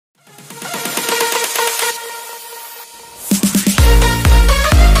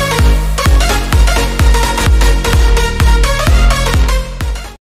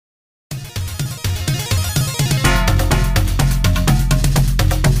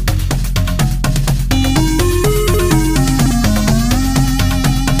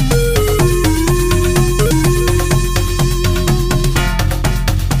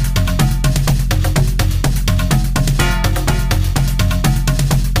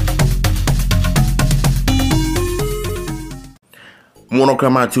Mortal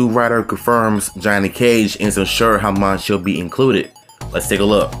Kombat 2 writer confirms Johnny Cage isn't sure how much he'll be included. Let's take a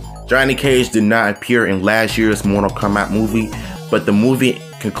look. Johnny Cage did not appear in last year's Mortal Kombat movie, but the movie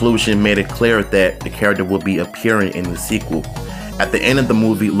conclusion made it clear that the character will be appearing in the sequel. At the end of the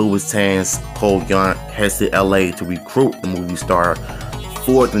movie, Louis Tan's Cole Young heads to LA to recruit the movie star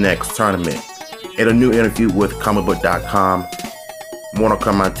for the next tournament. In a new interview with Kombat.com, Mortal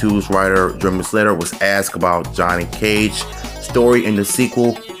Kombat 2's writer Jeremy Slater was asked about Johnny Cage's story in the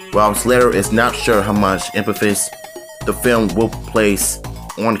sequel. While Slater is not sure how much emphasis the film will place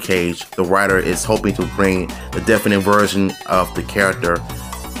on Cage, the writer is hoping to bring the definite version of the character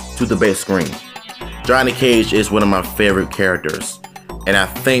to the big screen. Johnny Cage is one of my favorite characters, and I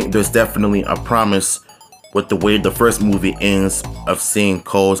think there's definitely a promise with the way the first movie ends of seeing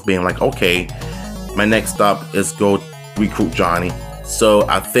Cole's being like, okay, my next stop is go recruit Johnny. So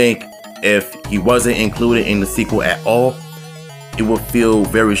I think if he wasn't included in the sequel at all, it would feel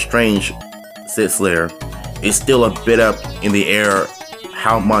very strange, said Slater. It's still a bit up in the air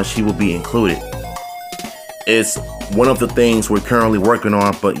how much he will be included. It's one of the things we're currently working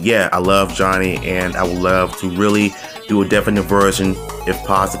on, but yeah, I love Johnny and I would love to really do a definite version if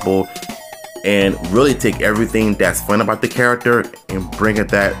possible and really take everything that's fun about the character and bring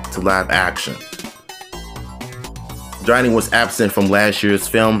that to live action. Johnny was absent from last year's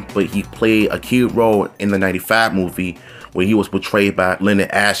film, but he played a key role in the '95 movie where he was portrayed by Leonard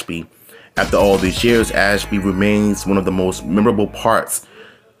Ashby. After all these years, Ashby remains one of the most memorable parts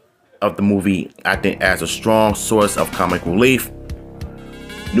of the movie, acting as a strong source of comic relief.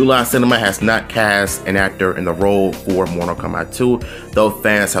 New Line Cinema has not cast an actor in the role for Mortal Kombat 2, though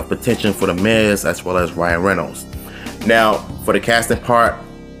fans have potential for The Miz as well as Ryan Reynolds. Now, for the casting part,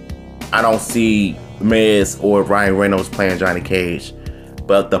 I don't see The Miz or Ryan Reynolds playing Johnny Cage,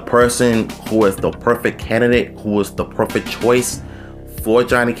 but the person who is the perfect candidate, who is the perfect choice for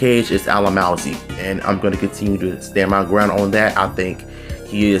Johnny Cage is Alan Mousy, and I'm going to continue to stand my ground on that. I think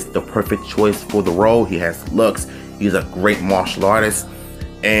he is the perfect choice for the role. He has looks, he's a great martial artist,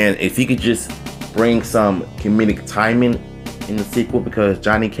 and if he could just bring some comedic timing in the sequel, because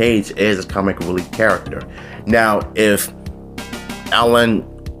Johnny Cage is a comic relief character. Now, if Alan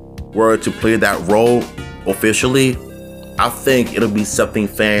were to play that role officially, I think it'll be something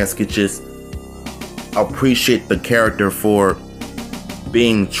fans could just appreciate the character for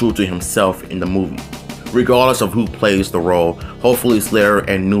being true to himself in the movie. Regardless of who plays the role, hopefully Slater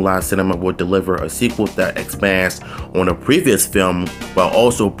and New Line Cinema will deliver a sequel that expands on the previous film while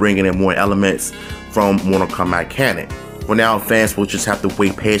also bringing in more elements from Mortal Kombat canon. For now, fans will just have to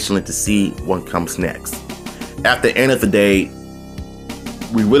wait patiently to see what comes next. At the end of the day,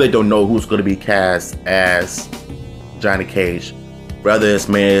 we really don't know who's going to be cast as Johnny Cage. Whether it's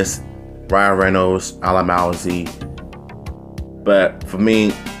Miz, Ryan Reynolds, Alan Mousy. But for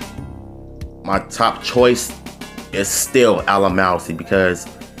me, my top choice is still Alan Mousy because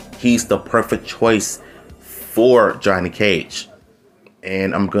he's the perfect choice for Johnny Cage.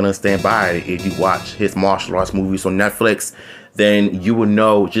 And I'm gonna stand by it. If you watch his martial arts movies on Netflix, then you will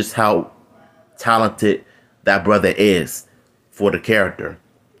know just how talented that brother is for the character.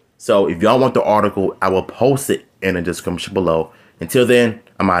 So if y'all want the article, I will post it in the description below. Until then,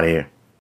 I'm out of here.